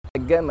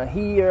Gama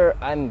here,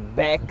 I'm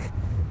back.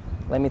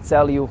 Let me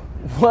tell you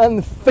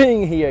one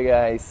thing here,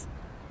 guys.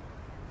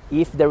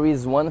 If there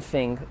is one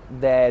thing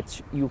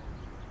that you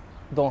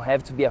don't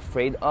have to be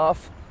afraid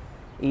of,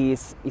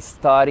 is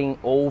starting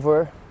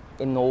over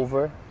and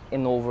over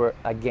and over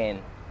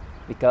again,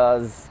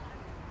 because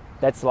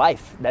that's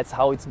life. That's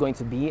how it's going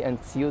to be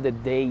until the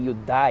day you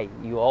die.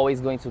 You're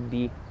always going to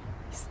be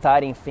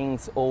starting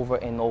things over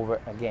and over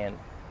again.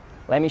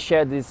 Let me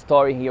share this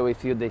story here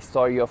with you, the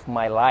story of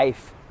my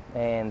life,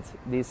 and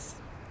this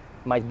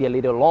might be a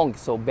little long,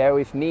 so bear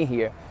with me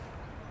here.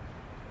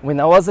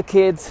 When I was a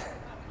kid,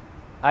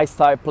 I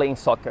started playing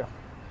soccer,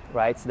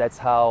 right? That's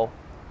how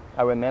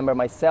I remember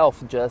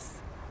myself, just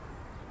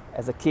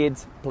as a kid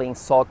playing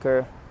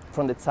soccer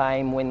from the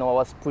time when I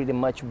was pretty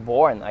much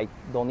born. I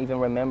don't even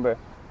remember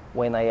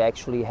when I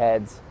actually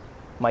had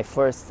my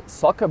first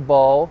soccer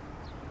ball,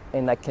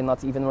 and I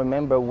cannot even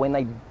remember when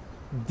I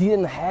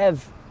didn't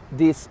have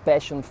this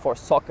passion for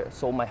soccer.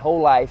 So my whole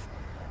life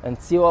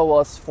until I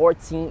was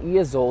 14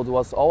 years old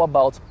was all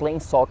about playing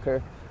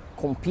soccer,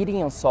 competing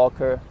in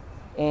soccer,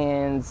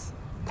 and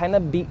kind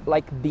of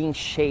being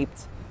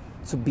shaped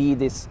to be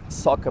this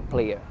soccer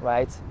player,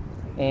 right?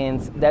 And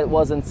that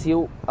was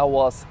until I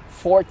was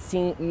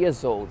 14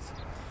 years old.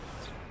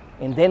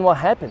 And then what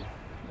happened?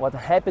 What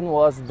happened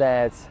was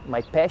that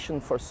my passion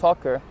for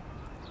soccer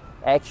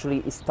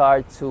actually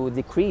started to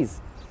decrease.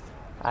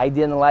 I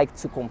didn't like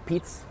to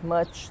compete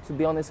much, to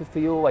be honest with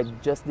you. I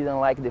just didn't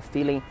like the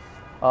feeling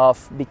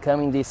of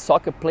becoming the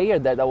soccer player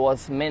that I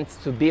was meant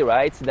to be,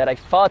 right? That I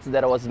thought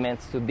that I was meant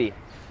to be.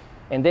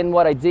 And then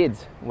what I did?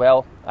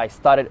 Well, I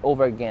started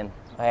over again.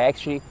 I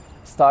actually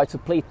started to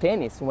play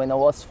tennis when I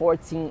was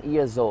 14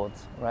 years old,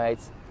 right?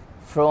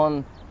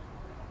 From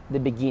the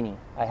beginning.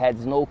 I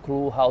had no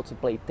clue how to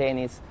play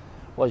tennis.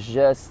 It was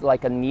just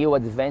like a new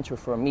adventure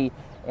for me,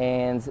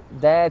 and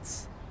that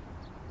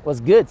was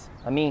good.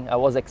 I mean, I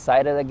was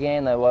excited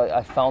again.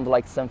 I found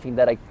like something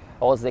that I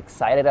was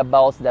excited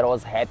about, that I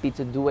was happy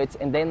to do it.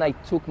 And then I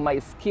took my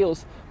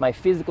skills, my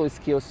physical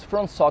skills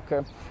from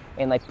soccer,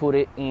 and I put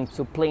it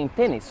into playing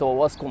tennis. So I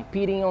was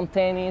competing on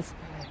tennis,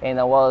 and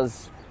I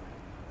was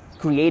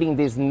creating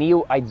this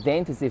new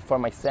identity for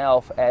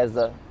myself as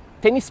a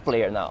tennis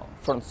player now,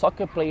 from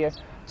soccer player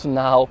to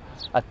now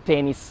a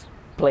tennis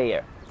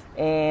player.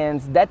 And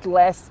that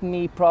lasted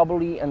me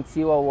probably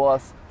until I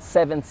was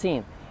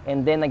 17.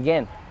 And then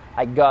again,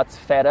 I got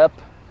fed up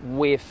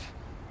with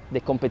the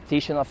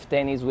competition of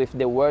tennis, with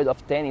the world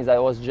of tennis. I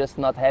was just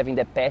not having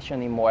the passion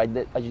anymore.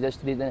 I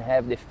just didn't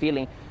have the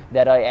feeling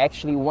that I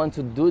actually want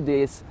to do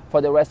this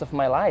for the rest of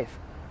my life.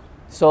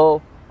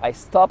 So I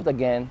stopped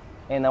again,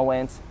 and I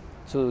went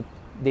to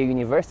the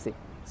university.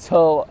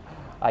 So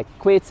I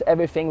quit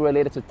everything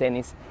related to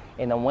tennis,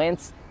 and I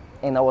went,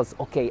 and I was,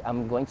 okay,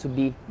 I'm going to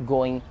be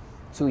going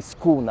to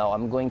school now.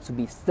 I'm going to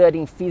be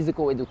studying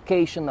physical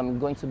education. I'm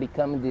going to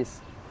become this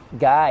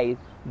guy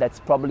that's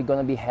probably going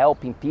to be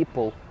helping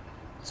people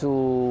to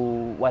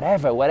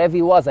whatever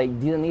it was. I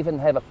didn't even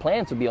have a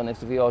plan, to be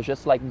honest with you. I was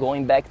just like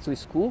going back to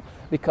school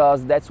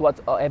because that's what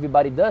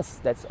everybody does.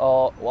 That's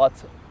all what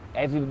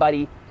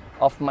everybody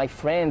of my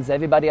friends,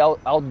 everybody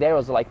out there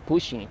was like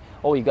pushing.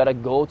 Oh, you gotta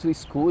go to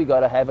school, you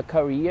gotta have a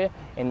career,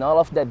 and all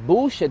of that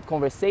bullshit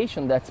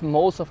conversation that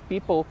most of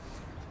people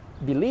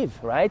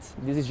believe, right?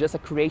 This is just a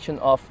creation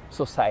of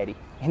society.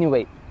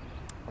 Anyway,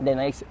 then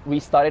I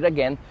restarted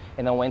again,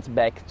 and I went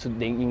back to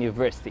the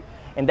university.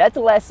 And that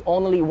lasts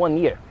only 1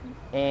 year.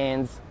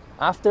 And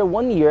after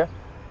 1 year,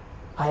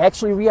 I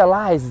actually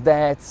realized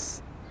that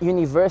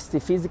university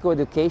physical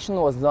education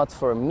was not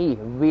for me,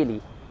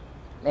 really.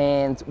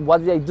 And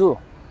what did I do?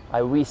 I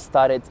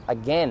restarted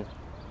again.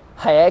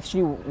 I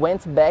actually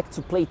went back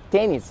to play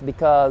tennis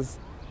because,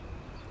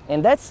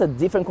 and that's a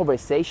different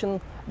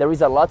conversation. There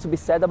is a lot to be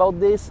said about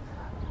this.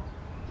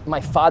 My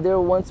father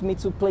wants me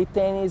to play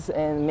tennis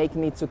and make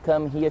me to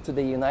come here to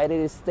the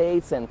United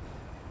States and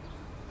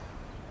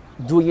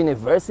do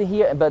university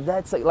here, but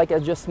that's like I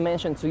just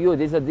mentioned to you,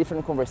 this is a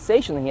different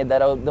conversation here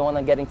that I don't want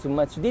to get into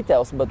much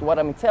details. But what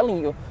I'm telling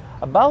you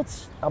about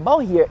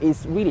here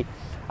is really,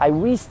 I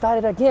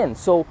restarted again.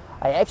 So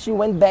I actually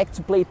went back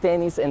to play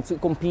tennis and to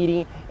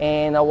competing,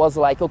 and I was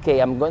like,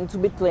 okay, I'm going to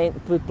be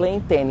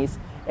playing tennis,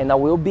 and I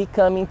will be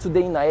coming to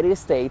the United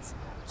States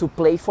to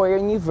play for your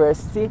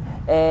university,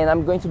 and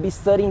I'm going to be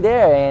studying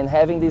there and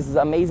having this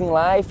amazing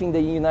life in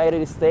the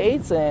United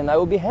States, and I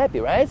will be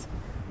happy, right?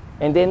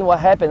 And then what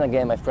happened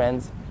again, my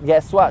friends?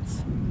 Guess what?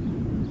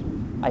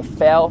 I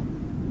fell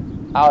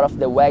out of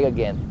the wagon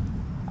again.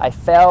 I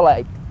felt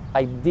like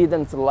I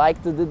didn't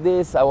like to do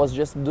this. I was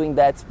just doing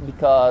that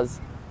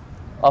because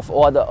of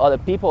what the other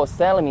people was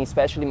telling me,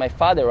 especially my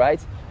father, right?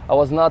 I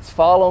was not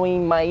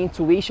following my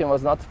intuition,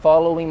 was not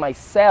following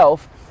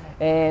myself,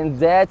 and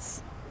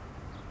that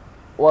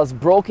was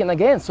broken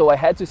again. So I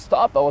had to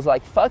stop. I was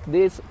like, fuck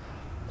this.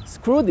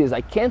 Screw this,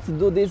 I can't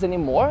do this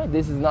anymore.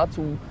 This is not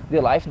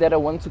the life that I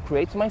want to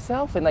create to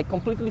myself. And I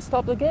completely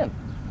stopped again.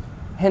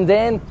 And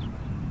then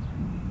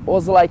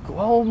was like,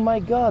 oh my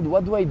God,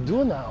 what do I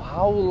do now?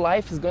 How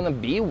life is gonna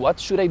be? What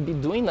should I be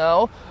doing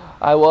now?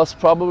 I was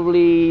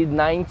probably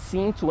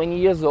 19, 20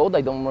 years old.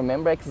 I don't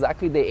remember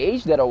exactly the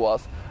age that I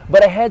was,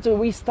 but I had to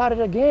restart it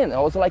again. I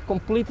was like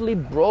completely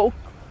broke.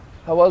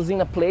 I was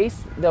in a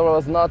place that I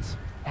was not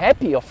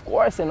happy, of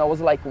course, and I was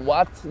like,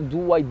 what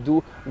do I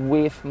do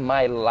with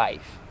my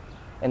life?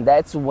 And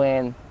that's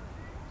when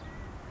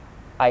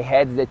I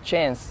had the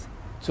chance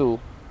to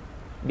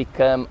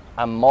become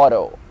a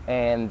model.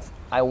 And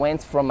I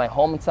went from my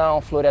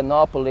hometown,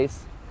 Florianopolis,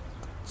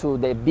 to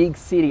the big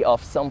city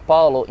of São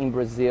Paulo in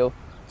Brazil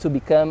to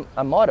become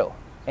a model.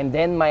 And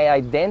then my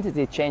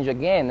identity changed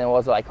again, and I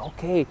was like,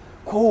 okay,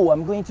 cool,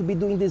 I'm going to be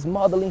doing this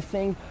modeling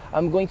thing,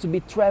 I'm going to be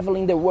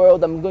traveling the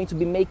world, I'm going to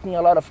be making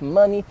a lot of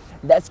money,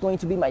 that's going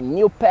to be my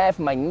new path,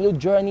 my new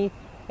journey,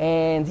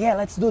 and yeah,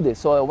 let's do this.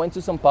 So I went to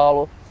São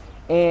Paulo,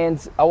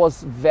 and I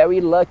was very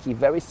lucky,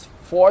 very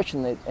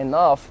fortunate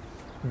enough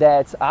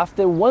that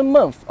after 1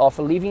 month of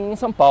living in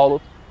São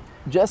Paulo,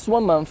 just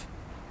 1 month,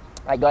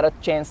 I got a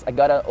chance, I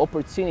got an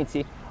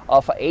opportunity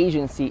of an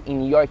agency in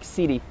New York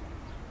City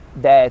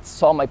that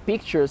saw my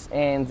pictures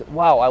and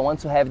wow, I want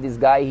to have this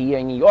guy here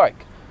in New York.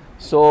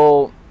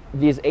 So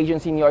this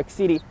agency in New York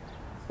City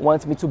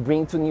wants me to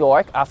bring to New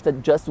York after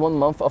just 1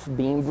 month of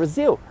being in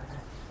Brazil.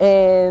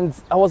 And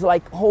I was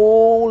like,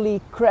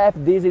 holy crap,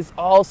 this is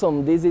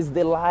awesome, this is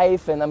the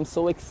life, and I'm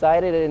so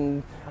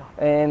excited,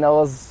 and I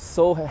was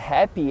so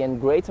happy and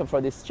grateful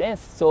for this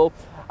chance. So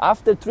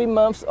after 3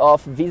 months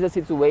of visa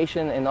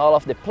situation and all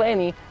of the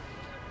planning,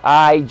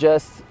 I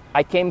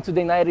came to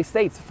the United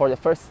States for the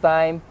first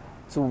time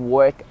to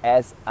work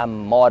as a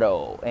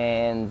model,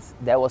 and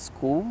that was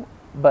cool,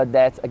 but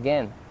that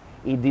again,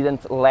 it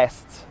didn't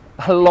last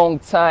a long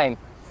time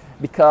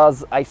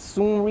because I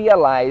soon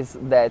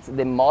realized that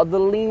the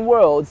modeling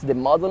world, the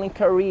modeling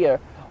career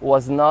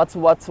was not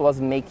what was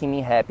making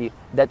me happy.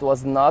 That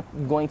was not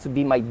going to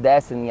be my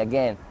destiny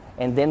again.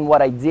 And then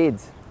what I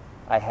did,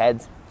 I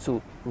had to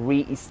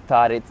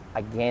restart it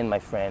again, my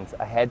friends.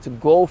 I had to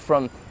go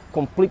from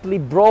completely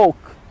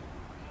broke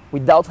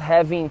without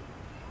having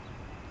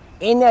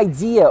any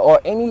idea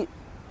or any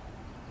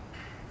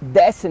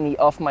destiny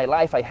of my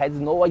life. I had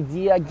no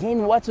idea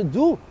again what to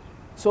do.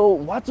 So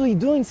what do we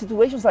do in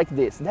situations like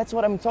this? That's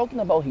what I'm talking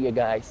about here,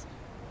 guys.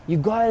 You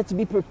got to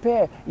be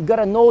prepared. You got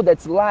to know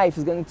that life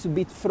is going to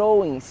be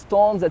throwing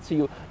stones at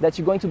you, that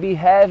you're going to be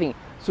having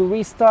to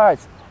restart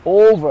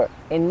over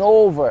and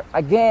over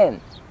again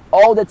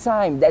all the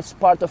time. That's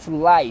part of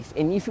life.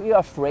 And if you're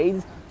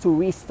afraid to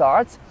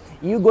restart,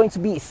 you're going to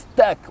be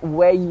stuck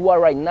where you are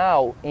right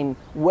now. And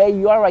where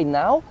you are right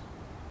now,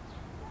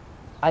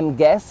 I'm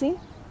guessing,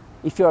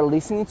 if you're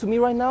listening to me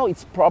right now,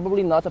 it's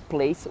probably not a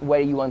place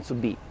where you want to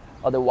be.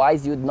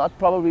 Otherwise, you'd not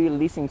probably be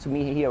listening to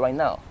me here right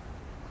now,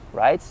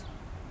 right?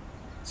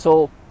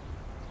 So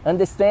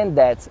understand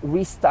that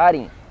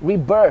restarting,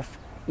 rebirth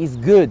is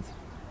good.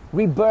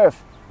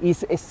 Rebirth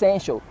is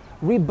essential.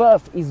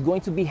 Rebirth is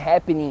going to be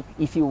happening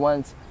if you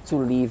want to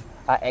live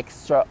an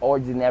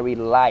extraordinary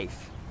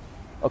life,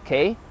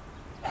 okay?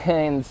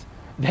 And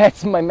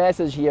that's my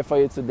message here for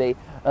you today,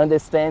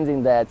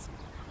 understanding that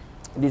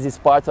this is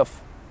part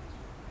of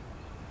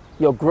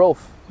your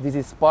growth. This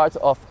is part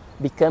of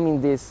becoming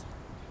this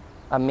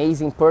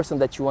amazing person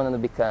that you want to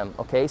become,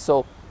 okay?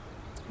 So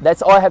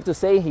that's all I have to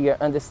say here,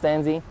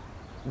 understanding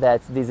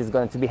that this is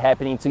going to be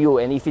happening to you.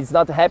 And if it's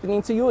not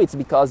happening to you, it's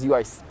because you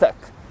are stuck.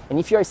 And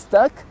if you're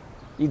stuck,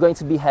 you're going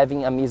to be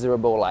having a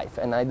miserable life.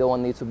 And I don't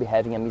want you to be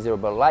having a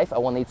miserable life. I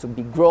want you to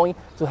be growing,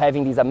 to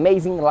having this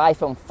amazing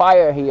life on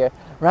fire here,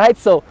 right?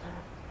 So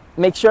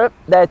make sure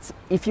that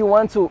if you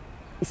want to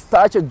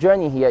start your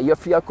journey here,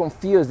 if you are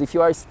confused, if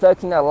you are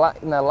stuck in a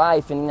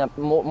life, and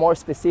more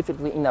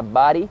specifically in a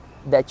body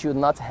that you're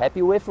not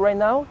happy with right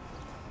now,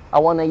 I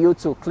want you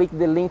to click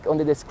the link on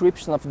the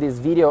description of this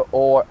video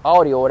or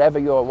audio, whatever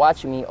you're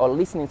watching me or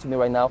listening to me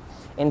right now,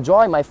 and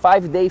join my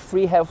 5-day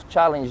free health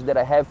challenge that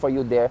I have for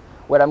you there,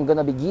 where I'm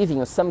gonna be giving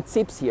you some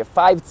tips here,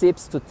 5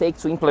 tips to take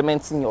to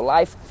implement in your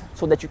life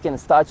so that you can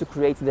start to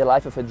create the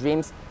life of your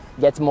dreams,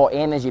 get more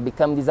energy,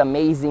 become this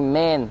amazing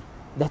man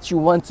that you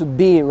want to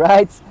be,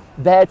 right?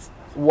 That's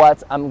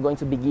what I'm going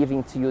to be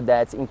giving to you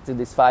that into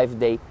this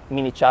 5-day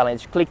mini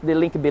challenge. Click the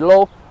link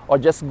below or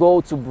just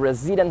go to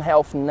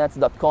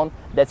BrazilianHealthNuts.com.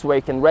 That's where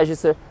you can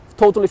register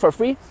totally for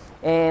free,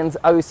 and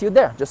I will see you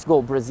there. Just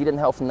go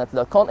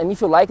BrazilianHealthNuts.com, and if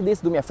you like this,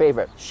 do me a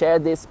favor, share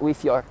this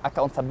with your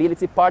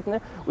accountability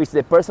partner, with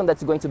the person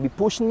that's going to be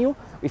pushing you,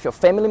 with your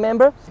family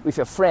member, with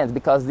your friends,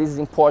 because this is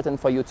important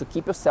for you to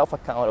keep yourself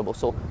accountable.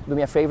 So do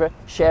me a favor,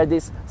 share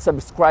this,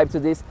 subscribe to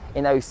this,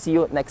 and I will see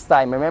you next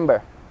time.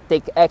 Remember,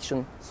 take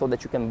action so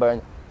that you can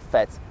burn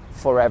fat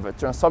forever.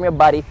 Transform your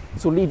body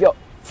to live your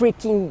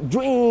freaking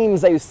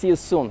dreams. I will see you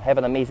soon. Have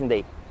an amazing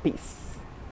day. Peace.